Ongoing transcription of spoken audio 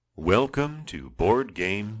Welcome to Board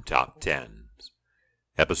Game Top Tens,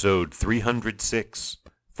 episode 306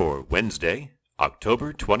 for Wednesday,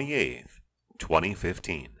 October 28th,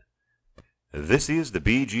 2015. This is the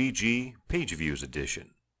BGG Page Views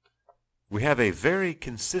edition. We have a very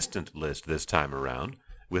consistent list this time around,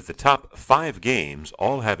 with the top 5 games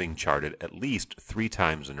all having charted at least 3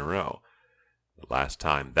 times in a row. The last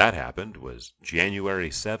time that happened was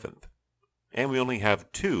January 7th, and we only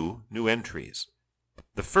have 2 new entries.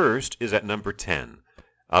 The first is at number 10,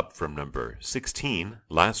 up from number 16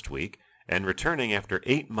 last week, and returning after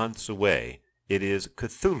 8 months away. It is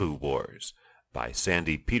Cthulhu Wars by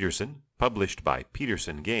Sandy Petersen, published by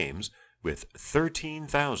Petersen Games, with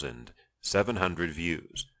 13,700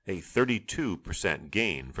 views, a 32%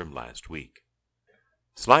 gain from last week.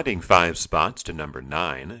 Sliding 5 spots to number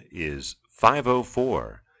 9 is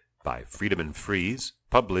 504 by Friedemann Friese,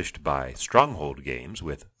 published by Stronghold Games,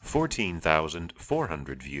 with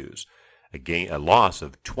 14,400 views, a loss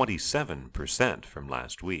of 27% from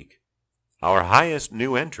last week. Our highest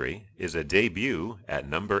new entry is a debut at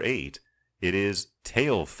number 8. It is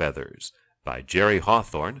Tail Feathers by Jerry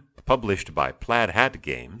Hawthorne, published by Plaid Hat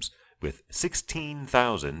Games, with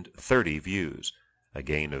 16,030 views, a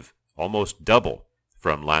gain of almost double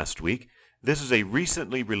from last week. This is a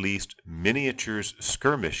recently released miniatures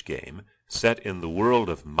skirmish game set in the world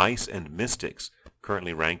of Mice and Mystics,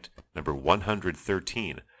 currently ranked number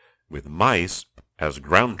 113, with mice as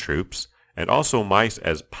ground troops and also mice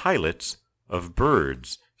as pilots of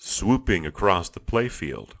birds swooping across the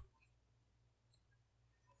playfield.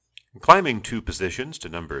 Climbing 2 positions to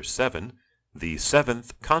number 7, The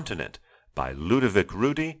Seventh Continent by Ludovic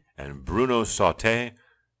Roudy and Bruno Sauté,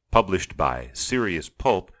 published by Sirius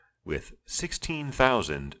Pulp, with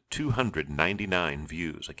 16,299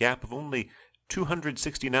 views, a gap of only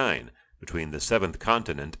 269 between The Seventh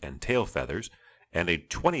Continent and Tail Feathers, and a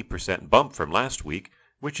 20% bump from last week,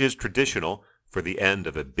 which is traditional for the end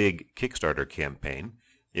of a big Kickstarter campaign.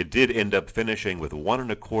 It did end up finishing with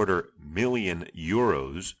 €1.25 million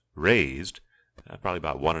raised, probably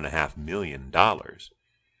about $1.5 million.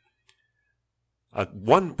 A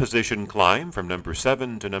 1 position climb from number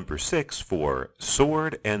 7 to number 6 for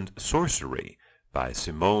Sword and Sorcery by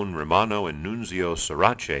Simone Romano and Nunzio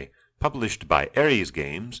Sarace, published by Ares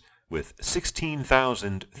Games, with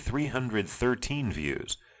 16,313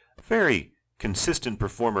 views. Very consistent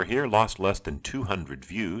performer here, lost less than 200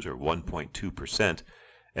 views, or 1.2%,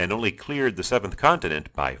 and only cleared The Seventh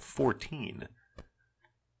Continent by 14.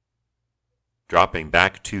 Dropping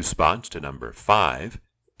back 2 spots to number 5,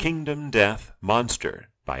 Kingdom Death Monster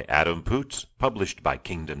by Adam Poots, published by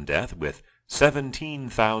Kingdom Death, with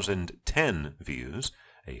 17,010 views,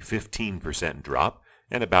 a 15% drop,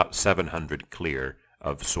 and about 700 clear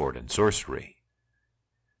of Sword and Sorcery.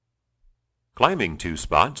 Climbing 2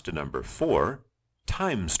 spots to number 4,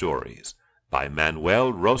 Time Stories by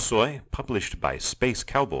Manuel Rosoy, published by Space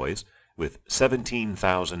Cowboys, with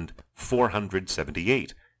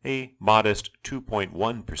 17,478, a modest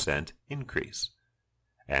 2.1% increase.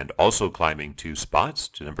 And also climbing 2 spots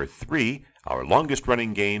to number 3, our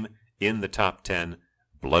longest-running game in the top 10,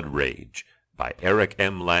 Blood Rage by Eric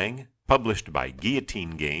M. Lang, published by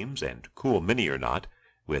Guillotine Games and Cool Mini or Not,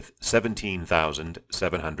 with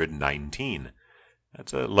 17,719.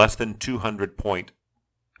 That's a less than 200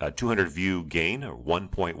 view gain, or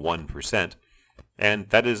 1.1%. And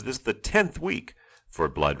this is the 10th week for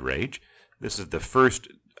Blood Rage. This is the first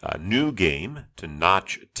new game to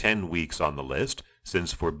notch 10 weeks on the list,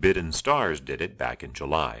 since Forbidden Stars did it back in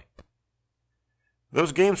July.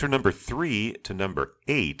 Those games from number 3 to number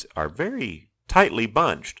 8 are very tightly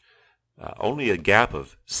bunched. Only a gap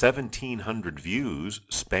of 1,700 views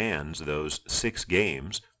spans those 6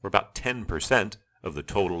 games, or about 10% of the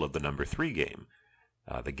total of the number 3 game.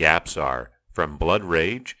 The gaps are from Blood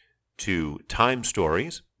Rage to Time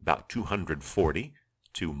Stories, about 240,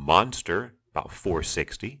 to Monster, about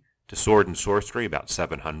 460, to Sword and Sorcery, about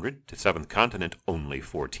 700, to Seventh Continent, only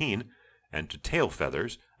 14, and to Tail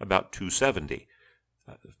Feathers, about 270.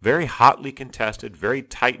 Very hotly contested, very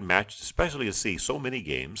tight matched, especially to see so many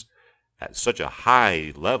games at such a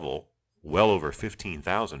high level, well over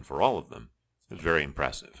 15,000 for all of them. It was very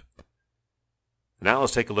impressive. Now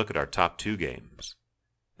let's take a look at our top 2 games.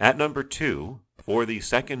 At number 2, for the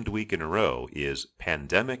second week in a row, is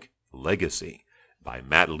Pandemic Legacy by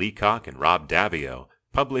Matt Leacock and Rob Davio,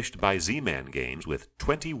 published by Z-Man Games, with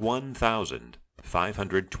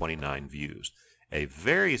 21,529 views, a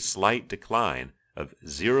very slight decline of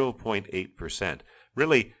 0.8%.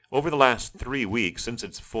 Really, over the last 3 weeks since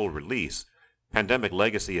its full release, Pandemic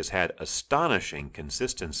Legacy has had astonishing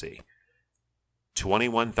consistency.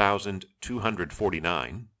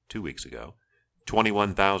 21,249 2 weeks ago,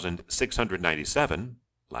 21,697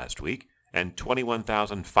 last week, and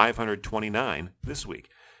 21,529 this week.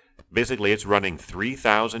 Basically, it's running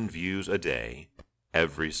 3,000 views a day,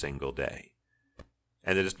 every single day.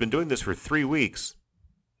 And it has been doing this for 3 weeks.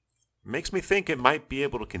 Makes me think it might be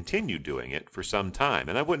able to continue doing it for some time.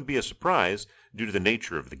 And that wouldn't be a surprise due to the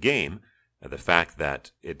nature of the game, the fact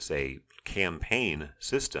that it's a campaign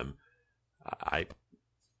system.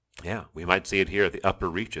 We might see it here at the upper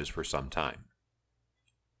reaches for some time.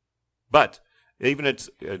 But even its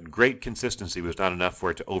great consistency was not enough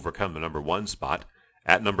for it to overcome the number 1 spot.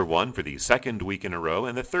 At number 1 for the second week in a row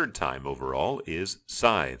and the third time overall is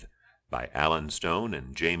Scythe by Alan Stone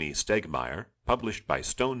and Jamie Stegmaier, published by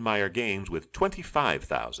Stonemaier Games with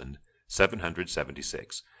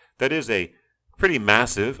 25,776. That is a pretty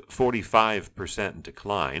massive 45%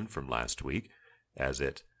 decline from last week, as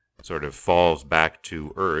it sort of falls back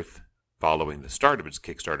to earth following the start of its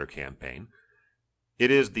Kickstarter campaign. It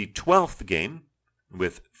is the 12th game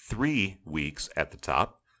with 3 weeks at the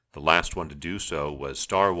top. The last one to do so was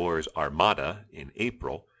Star Wars Armada in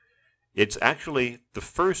April. It's actually the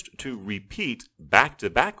first to repeat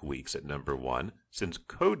back-to-back weeks at number 1 since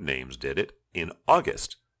Codenames did it in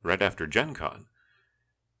August, right after Gen Con.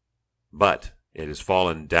 But it has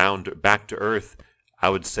fallen down back to earth, I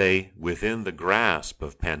would say, within the grasp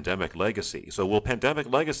of Pandemic Legacy. So will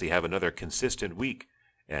Pandemic Legacy have another consistent week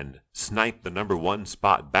and snipe the number 1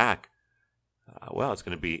 spot back? Well, it's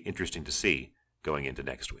going to be interesting to see going into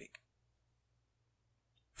next week.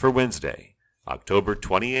 For Wednesday, October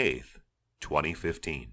 28th, 2015.